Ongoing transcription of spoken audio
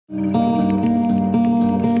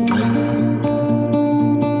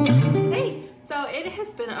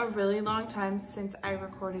long time since I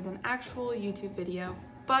recorded an actual YouTube video,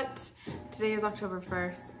 but today is October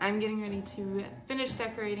 1st. I'm getting ready to finish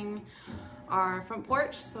decorating our front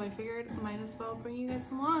porch, so I figured I might as well bring you guys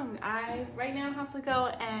along. I right now have to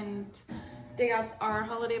go and dig out our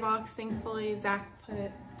holiday box. Thankfully, Zach put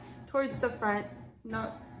it towards the front,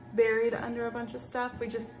 not buried under a bunch of stuff.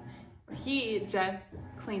 He just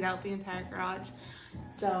cleaned out the entire garage,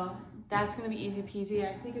 so that's gonna be easy peasy.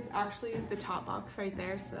 I think it's actually the top box right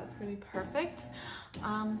there, so that's gonna be perfect.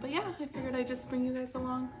 But yeah, I figured I'd just bring you guys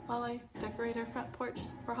along while I decorate our front porch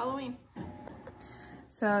for Halloween.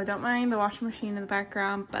 So don't mind the washing machine in the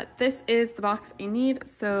background, but this is the box I need,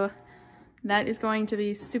 so that is going to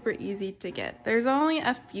be super easy to get. There's only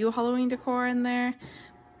a few Halloween decor in there,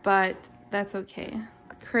 but that's okay.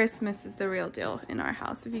 Christmas is the real deal in our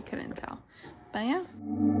house, if you couldn't tell. But yeah.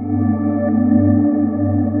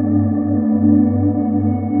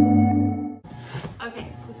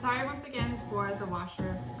 Okay, so sorry once again for the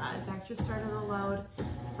washer. Zach just started the load,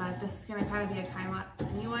 but this is gonna kind of be a time lapse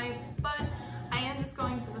anyway. But I am just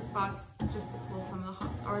going through this box just to pull some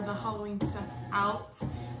of the Halloween stuff out.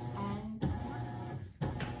 And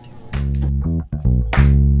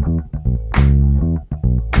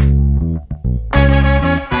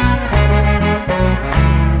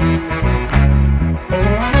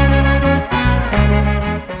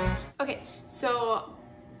so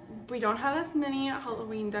we don't have as many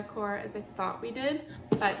Halloween decor as I thought we did,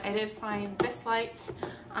 but I did find this light.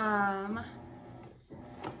 I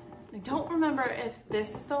don't remember if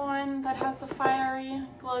this is the one that has the fiery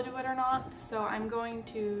glow to it or not, so I'm going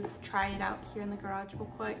to try it out here in the garage real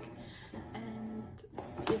quick and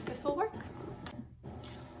see if this will work.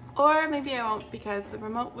 Or maybe I won't, because the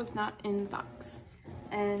remote was not in the box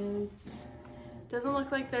and doesn't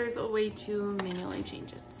look like there's a way to manually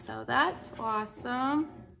change it. So that's awesome.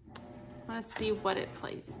 I want to see what it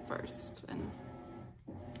plays first and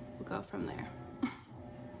we'll go from there.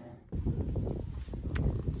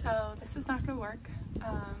 So this is not gonna work.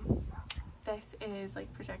 This is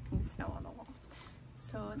like projecting snow on the wall.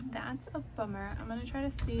 So that's a bummer. I'm gonna try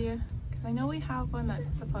to see, because I know we have one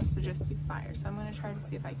that's supposed to just do fire. So I'm gonna try to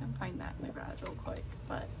see if I can find that in the garage real quick.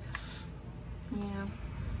 But yeah,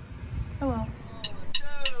 oh well.